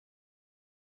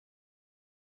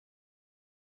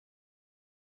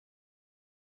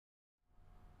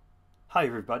Hi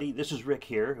everybody, this is Rick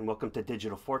here and welcome to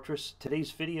Digital Fortress.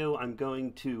 Today's video I'm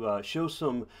going to show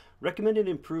some recommended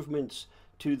improvements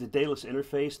to the Daedalus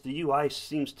interface. The UI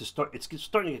seems to it's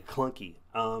starting to get clunky.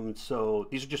 So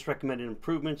these are just recommended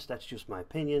improvements, that's just my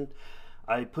opinion.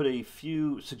 I put a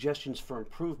few suggestions for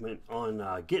improvement on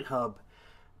GitHub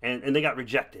and they got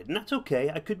rejected, and that's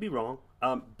okay, I could be wrong.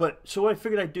 So what I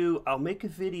figured I'd do, I'll make a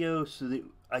video so that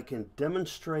I can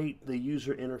demonstrate the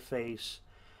user interface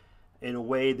in a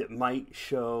way that might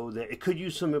show that it could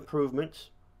use some improvements.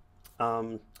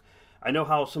 I know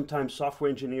how sometimes software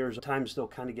engineers, sometimes they'll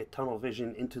kind of get tunnel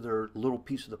vision into their little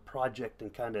piece of the project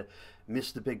and kind of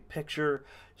miss the big picture.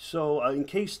 So in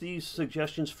case these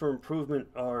suggestions for improvement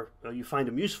are, you find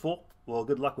them useful, well,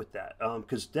 good luck with that.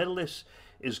 Because Daedalus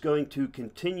is going to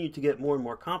continue to get more and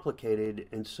more complicated,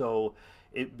 and so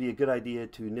it'd be a good idea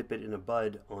to nip it in the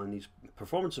bud on these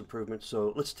performance improvements.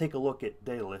 So let's take a look at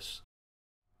Daedalus.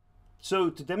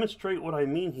 So to demonstrate what I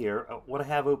mean here, what I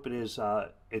have open is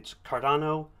it's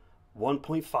Cardano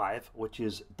 1.5, which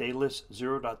is Daedalus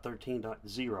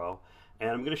 0.13.0, and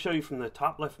I'm going to show you from the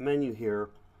top left menu here.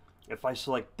 If I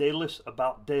select Daedalus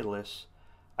about Daedalus,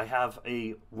 I have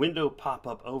a window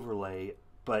pop-up overlay,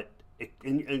 but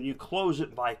and you close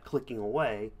it by clicking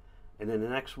away, and then the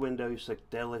next window you select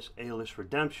Daedalus alias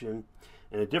redemption,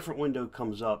 and a different window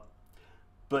comes up.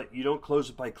 But you don't close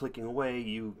it by clicking away,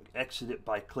 you exit it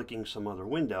by clicking some other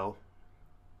window.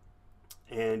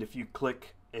 And if you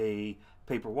click a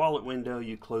paper wallet window,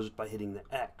 you close it by hitting the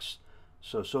X.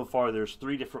 So far there's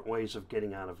 3 different ways of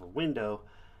getting out of a window,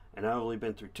 and I've only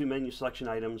been through 2 menu selection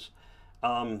items.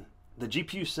 The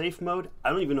GPU safe mode, I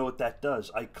don't even know what that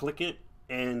does. I click it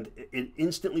and it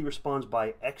instantly responds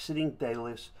by exiting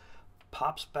Daedalus,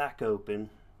 pops back open,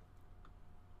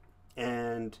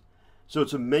 and so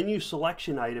it's a menu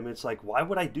selection item. It's like, why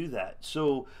would I do that?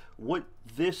 So what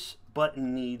this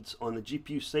button needs on the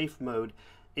GPU safe mode,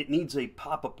 it needs a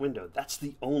pop-up window. That's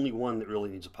the only one that really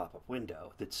needs a pop-up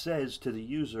window that says to the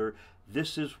user,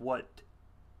 this is what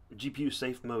GPU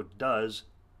safe mode does.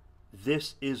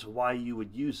 This is why you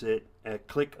would use it.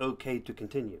 Click OK to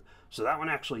continue. So that one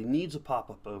actually needs a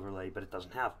pop-up overlay, but it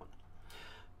doesn't have one.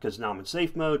 Because now I'm in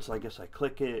safe mode, so I guess I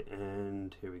click it,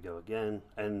 and here we go again.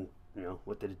 And you know,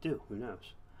 what did it do? Who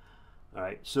knows? All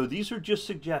right, so these are just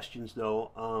suggestions,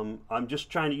 though. I'm just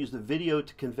trying to use the video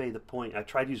to convey the point. I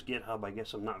tried to use GitHub. I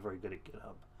guess I'm not very good at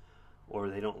GitHub, or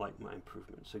they don't like my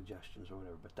improvement suggestions or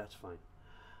whatever, but that's fine.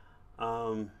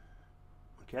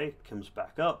 Okay, comes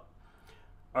back up.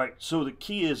 All right, so the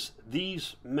key is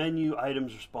these menu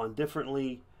items respond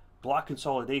differently. Block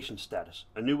consolidation status.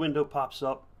 A new window pops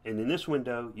up, and in this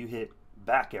window, you hit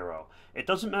back arrow. It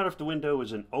doesn't matter if the window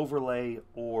is an overlay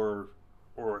or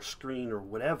a screen or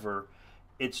whatever.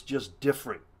 It's just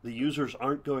different. The users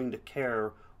aren't going to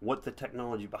care what the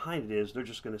technology behind it is. They're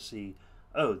just going to see,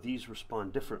 oh, these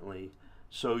respond differently.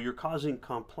 So you're causing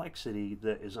complexity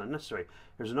that is unnecessary.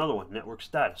 Here's another one, network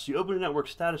status. You open a network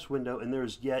status window and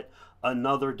there's yet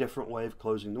another different way of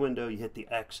closing the window. You hit the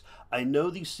X. I know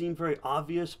these seem very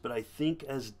obvious, but I think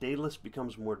as Daedalus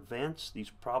becomes more advanced, these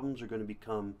problems are going to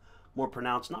become more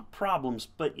pronounced. Not problems,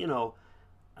 but you know,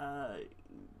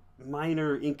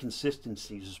 minor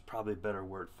inconsistencies is probably a better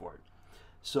word for it.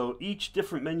 So each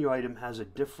different menu item has a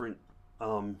different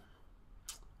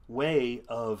way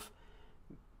of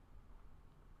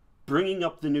bringing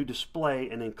up the new display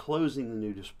and then closing the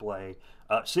new display.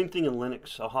 Same thing in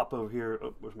Linux. I'll hop over here.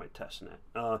 Oh, where's my testnet?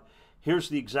 Here's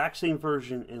the exact same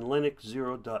version in Linux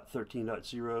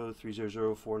 0.13.0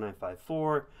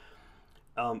 3004954.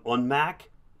 On Mac,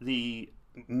 the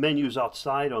menu's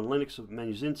outside. On Linux, the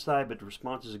menu's inside, but the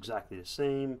response is exactly the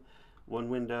same. One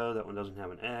window, that one doesn't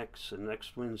have an X. The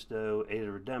next window, A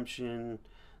to redemption.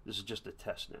 This is just a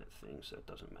testnet thing, so it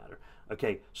doesn't matter.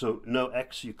 Okay, so no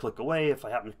X, you click away. If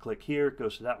I happen to click here, it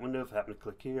goes to that window. If I happen to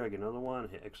click here, I get another one.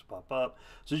 Hit X pop up.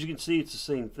 So as you can see, it's the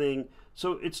same thing.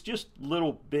 So it's just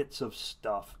little bits of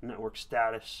stuff. Network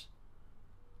status.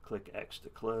 Click X to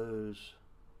close.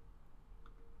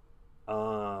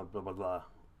 Blah, blah, blah.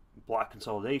 Block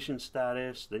consolidation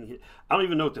status. Then you hit, I don't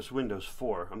even know what this window's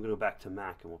for. I'm going to go back to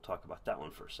Mac and we'll talk about that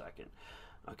one for a second.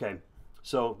 Okay,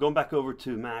 so going back over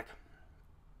to Mac,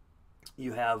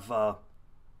 you have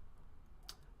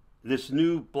this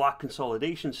new block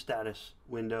consolidation status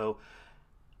window,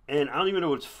 and I don't even know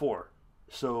what it's for.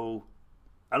 So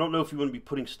I don't know if you want to be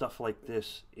putting stuff like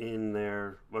this in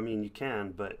there. I mean, you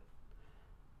can, but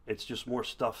it's just more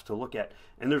stuff to look at.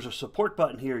 And there's a support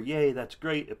button here. Yay, that's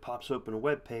great. It pops open a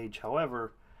web page.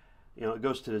 However, you know, it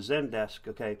goes to the Zendesk.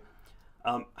 Okay,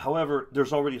 However,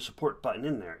 there's already a support button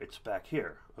in there. It's back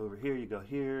here. Over here, you go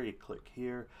here, you click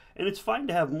here. And it's fine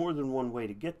to have more than one way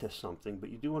to get to something, but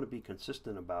you do want to be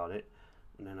consistent about it.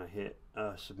 And then I hit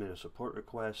submit a support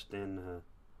request, and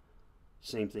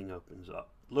same thing opens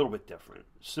up. A little bit different.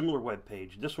 Similar web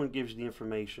page. This one gives you the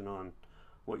information on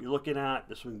what you're looking at.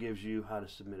 This one gives you how to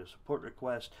submit a support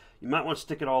request. You might want to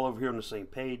stick it all over here on the same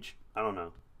page. I don't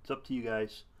know. It's up to you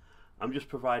guys. I'm just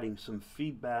providing some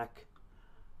feedback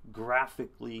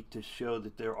graphically to show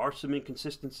that there are some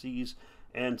inconsistencies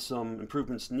and some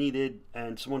improvements needed,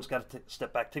 and someone's got to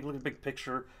step back, take a look at the big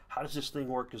picture. How does this thing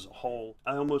work as a whole?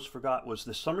 I almost forgot, was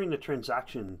the summary and the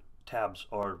transaction tabs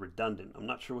are redundant. I'm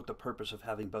not sure what the purpose of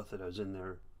having both of those in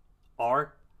there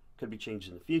are. Could be changed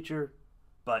in the future,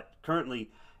 but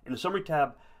currently in the summary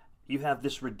tab you have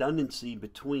this redundancy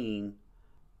between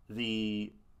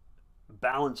the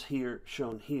balance here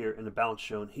shown here and the balance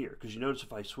shown here, because you notice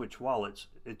if I switch wallets,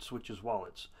 it switches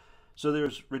wallets. So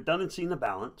there's redundancy in the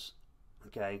balance,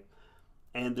 okay,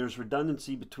 and there's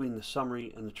redundancy between the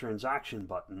summary and the transaction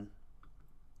button.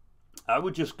 I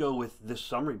would just go with this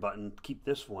summary button, keep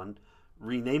this one,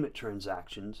 rename it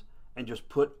transactions, and just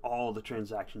put all the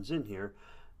transactions in here.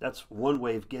 That's one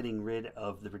way of getting rid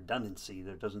of the redundancy.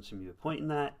 There doesn't seem to be a point in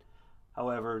that.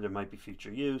 However, there might be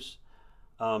future use.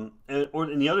 And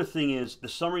the other thing is, the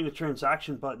summary and the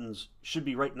transaction buttons should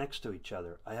be right next to each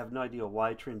other. I have no idea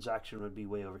why transaction would be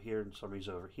way over here and summary's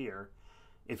over here.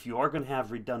 If you are going to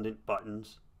have redundant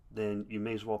buttons, then you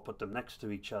may as well put them next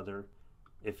to each other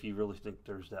if you really think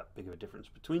there's that big of a difference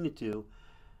between the two,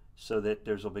 so that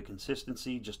there's a bit of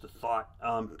consistency. Just a thought,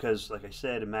 because like I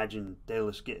said, imagine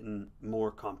Daedalus getting more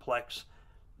complex.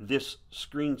 This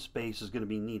screen space is going to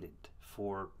be needed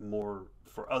for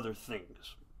other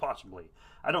things. Possibly.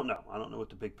 I don't know. I don't know what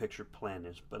the big picture plan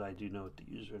is, but I do know what the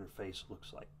user interface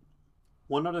looks like.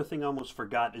 One other thing I almost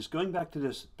forgot is going back to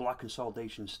this block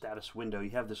consolidation status window. You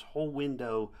have this whole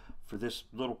window for this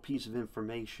little piece of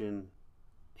information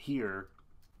here.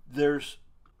 There's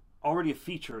already a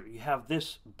feature. You have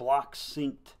this block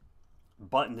synced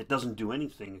button that doesn't do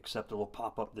anything except a little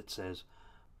pop-up that says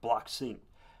block synced.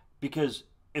 Because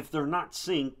if they're not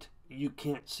synced, you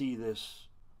can't see this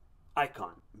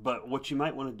icon. But what you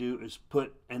might want to do is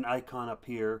put an icon up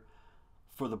here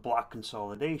for the block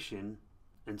consolidation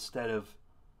instead of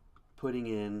putting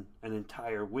in an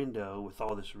entire window with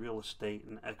all this real estate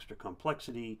and extra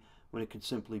complexity, when it could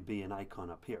simply be an icon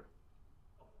up here.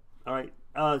 All right,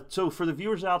 so for the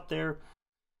viewers out there,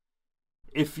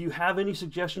 if you have any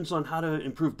suggestions on how to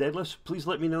improve Daedalus, please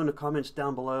let me know in the comments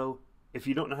down below. If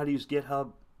you don't know how to use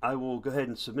GitHub, I will go ahead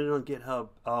and submit it on GitHub.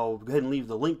 I'll go ahead and leave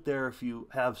the link there if you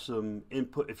have some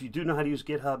input. If you do know how to use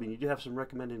GitHub and you do have some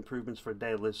recommended improvements for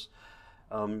Daedalus,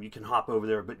 you can hop over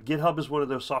there. But GitHub is one of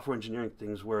those software engineering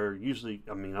things where usually,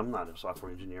 I mean, I'm not a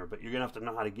software engineer, but you're going to have to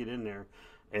know how to get in there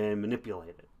and manipulate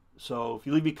it. So if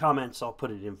you leave me comments, I'll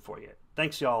put it in for you.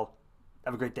 Thanks, y'all.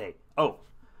 Have a great day. Oh,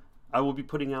 I will be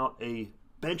putting out a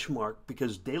benchmark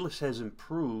because Daedalus has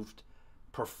improved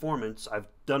performance. I've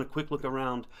done a quick look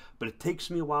around, but it takes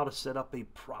me a while to set up a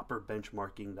proper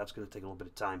benchmarking. That's going to take a little bit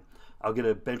of time. I'll get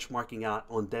a benchmarking out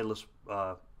on Daedalus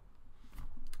Cardano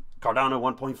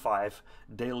 1.5,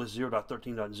 Daedalus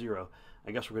 0.13.0.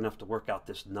 I guess we're going to have to work out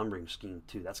this numbering scheme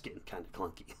too. That's getting kind of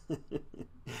clunky.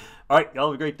 All right, y'all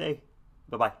have a great day.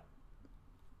 Bye-bye.